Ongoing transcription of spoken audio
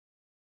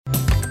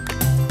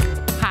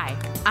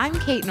I'm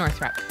Kate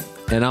Northrup.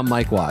 And I'm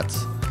Mike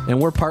Watts.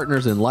 And we're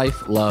partners in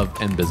life, love,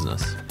 and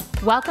business.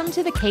 Welcome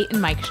to the Kate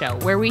and Mike Show,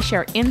 where we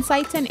share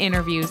insights and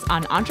interviews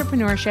on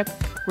entrepreneurship,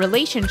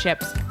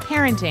 relationships,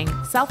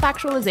 parenting,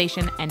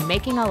 self-actualization, and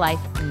making a life,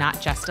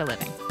 not just a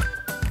living.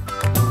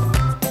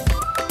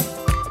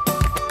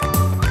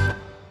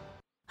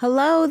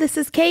 Hello, this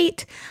is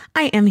Kate.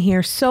 I am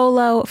here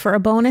solo for a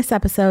bonus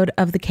episode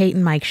of the Kate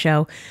and Mike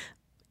Show.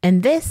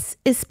 And this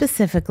is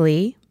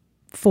specifically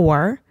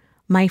for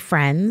my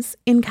friends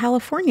in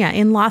California,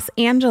 in Los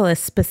Angeles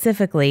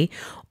specifically,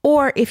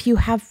 or if you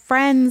have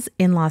friends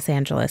in Los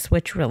Angeles,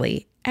 which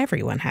really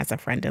everyone has a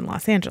friend in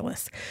Los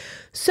Angeles.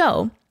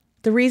 So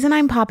the reason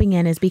I'm popping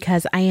in is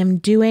because I am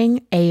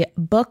doing a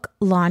book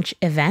launch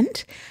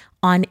event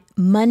on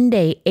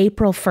Monday,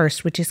 April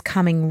 1st, which is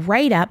coming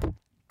right up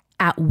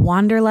at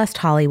Wanderlust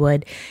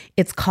Hollywood.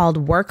 It's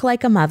called Work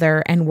Like a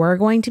Mother, and we're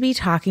going to be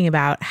talking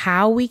about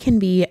how we can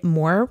be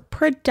more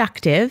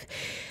productive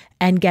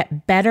and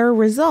get better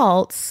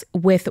results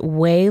with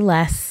way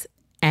less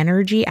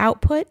energy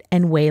output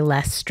and way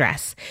less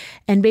stress.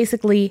 And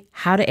basically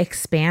how to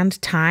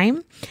expand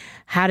time,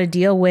 how to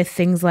deal with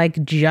things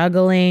like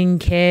juggling,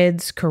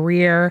 kids,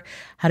 career,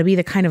 how to be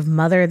the kind of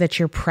mother that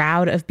you're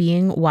proud of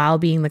being while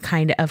being the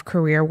kind of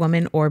career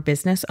woman or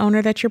business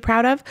owner that you're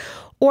proud of,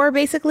 or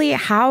basically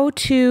how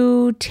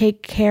to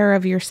take care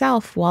of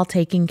yourself while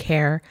taking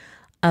care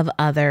of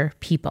other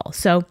people.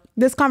 So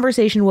this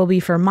conversation will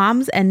be for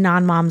moms and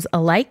non-moms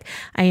alike.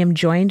 I am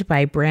joined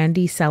by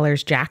Brandy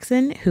Sellers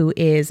Jackson, who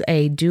is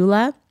a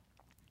doula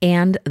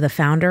and the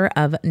founder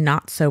of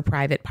Not So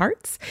Private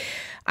Parts.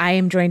 I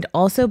am joined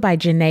also by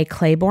Janae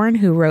Claiborne,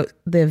 who wrote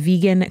the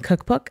vegan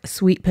cookbook,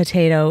 Sweet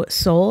Potato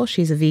Soul.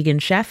 She's a vegan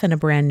chef and a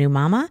brand new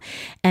mama.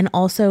 And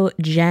also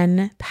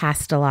Jen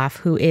Pastiloff,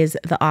 who is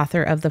the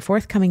author of the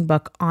forthcoming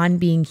book On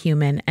Being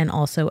Human and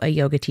also a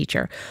yoga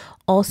teacher.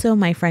 Also,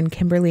 my friend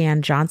Kimberly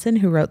Ann Johnson,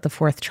 who wrote The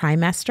Fourth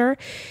Trimester,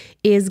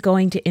 is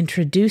going to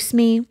introduce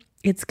me.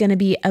 It's going to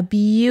be a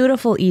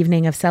beautiful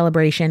evening of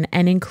celebration,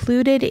 and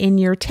included in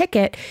your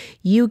ticket,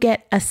 you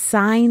get a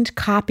signed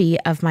copy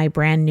of my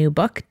brand new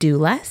book, Do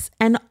Less,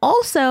 and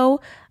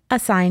also a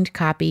signed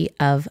copy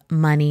of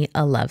Money,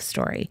 a Love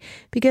Story.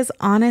 Because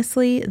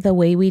honestly, the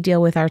way we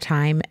deal with our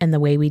time and the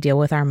way we deal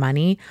with our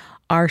money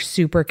are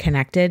super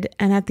connected.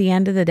 And at the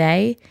end of the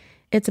day,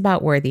 it's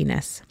about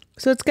worthiness.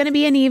 So it's going to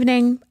be an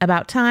evening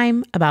about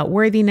time, about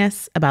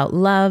worthiness, about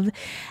love,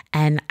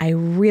 and I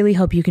really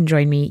hope you can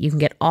join me. You can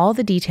get all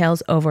the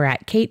details over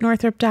at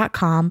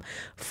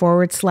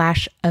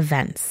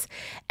katenorthrup.com/events.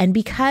 And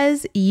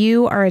because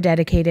you are a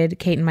dedicated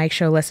Kate and Mike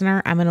Show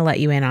listener, I'm going to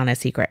let you in on a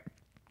secret.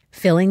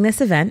 Filling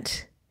this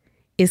event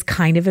is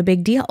kind of a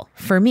big deal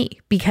for me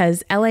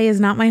because LA is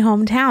not my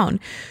hometown.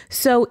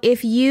 So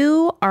if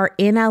you are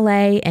in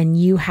LA and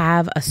you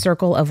have a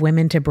circle of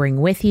women to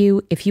bring with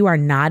you, if you are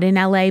not in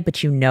LA,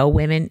 but you know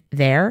women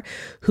there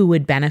who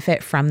would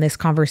benefit from this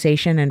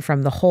conversation and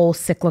from the whole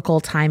cyclical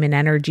time and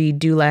energy,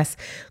 do less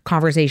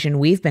conversation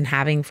we've been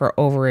having for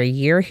over a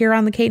year here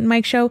on the Kate and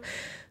Mike Show,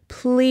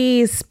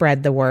 please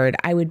spread the word.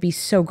 I would be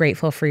so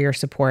grateful for your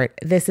support.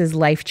 This is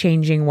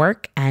life-changing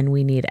work, and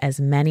we need as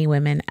many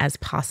women as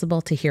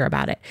possible to hear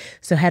about it.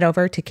 So head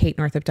over to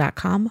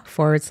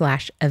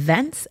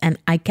katenorthrup.com/events, and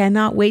I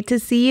cannot wait to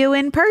see you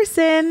in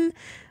person.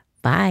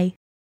 Bye.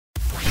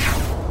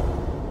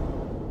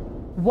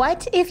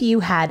 What if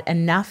you had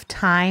enough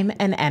time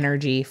and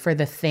energy for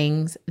the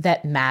things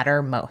that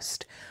matter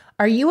most?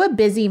 Are you a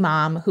busy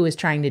mom who is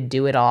trying to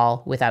do it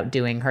all without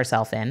doing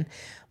herself in?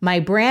 My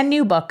brand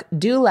new book,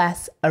 Do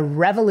Less, A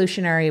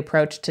Revolutionary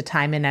Approach to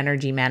Time and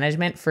Energy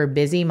Management for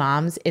Busy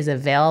Moms, is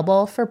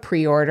available for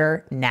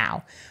pre-order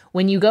now.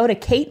 When you go to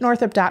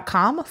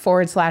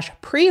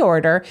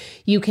katenorthrup.com/pre-order,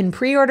 you can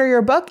pre-order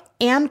your book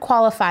and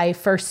qualify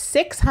for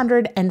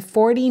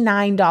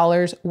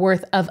 $649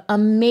 worth of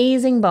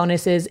amazing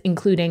bonuses,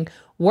 including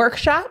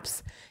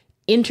workshops,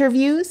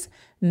 interviews,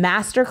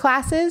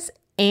 masterclasses,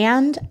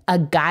 and a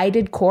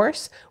guided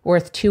course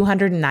worth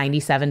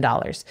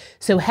 $297.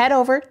 So head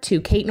over to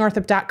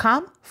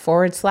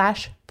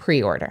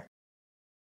katenorthrup.com/pre-order.